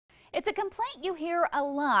It's a complaint you hear a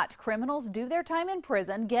lot. Criminals do their time in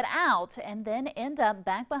prison, get out, and then end up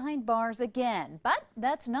back behind bars again. But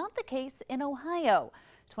that's not the case in Ohio.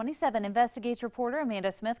 27 Investigates reporter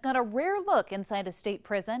Amanda Smith got a rare look inside a state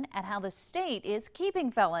prison at how the state is keeping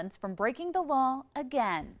felons from breaking the law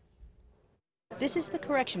again. This is the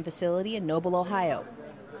correction facility in Noble, Ohio.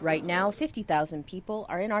 Right now, 50,000 people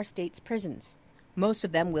are in our state's prisons. Most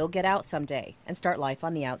of them will get out someday and start life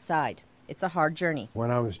on the outside. It's a hard journey. When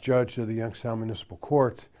I was judge of the Youngstown Municipal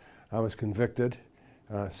Court, I was convicted,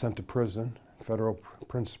 sent to prison, federal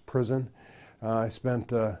prison. I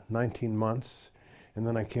spent 19 months, and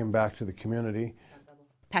then I came back to the community.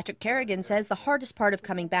 Patrick Kerrigan says the hardest part of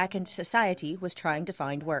coming back into society was trying to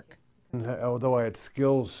find work. And although I had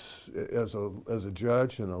skills as a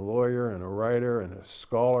judge and a lawyer and a writer and a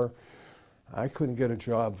scholar, I couldn't get a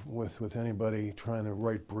job with anybody trying to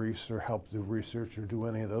write briefs or help do research or do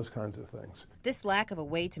any of those kinds of things. This lack of a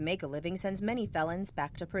way to make a living sends many felons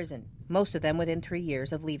back to prison, most of them within 3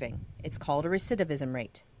 years of leaving. It's called a recidivism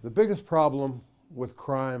rate. The biggest problem with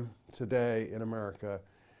crime today in America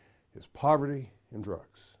is poverty and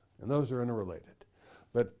drugs, and those are interrelated.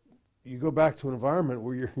 But you go back to an environment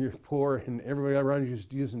where you're poor and everybody around you is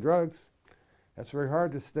using drugs, that's very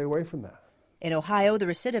hard to stay away from that. In Ohio, the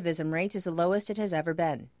recidivism rate is the lowest it has ever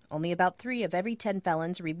been. Only about 3 of every 10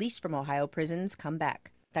 felons released from Ohio prisons come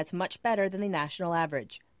back. That's much better than the national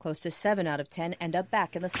average. Close to 7 out of 10 end up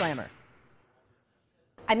back in the slammer.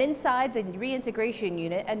 I'm inside the reintegration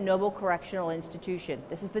unit at Noble Correctional Institution.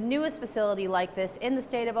 This is the newest facility like this in the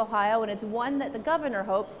state of Ohio, and it's one that the governor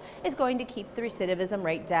hopes is going to keep the recidivism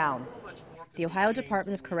rate down. The Ohio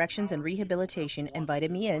Department of Corrections and Rehabilitation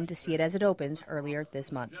invited me in to see it as it opens earlier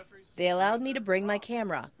this month. They allowed me to bring my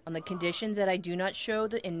camera on the condition that I do not show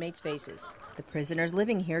the inmates' faces. The prisoners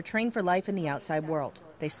living here train for life in the outside world.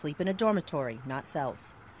 They sleep in a dormitory, not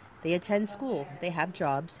cells. They attend school, they have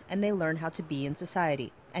jobs, and they learn how to be in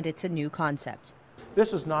society. And it's a new concept.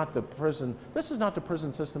 This is not the prison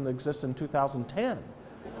system that exists in 2010.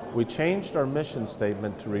 We changed our mission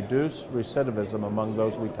statement to reduce recidivism among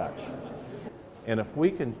those we touch. And if we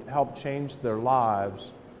can help change their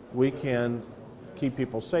lives, we can keep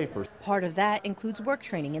people safer. Part of that includes work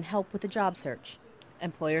training and help with the job search.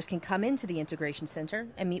 Employers can come into the integration center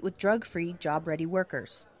and meet with drug-free, job-ready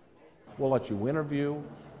workers. We'll let you interview.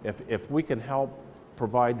 If we can help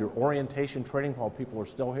provide your orientation training while people are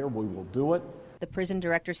still here, we will do it. The prison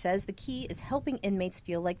director says the key is helping inmates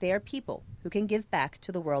feel like they are people who can give back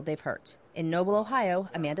to the world they've hurt. In Noble, Ohio,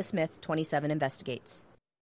 Amanda Smith, 27 Investigates.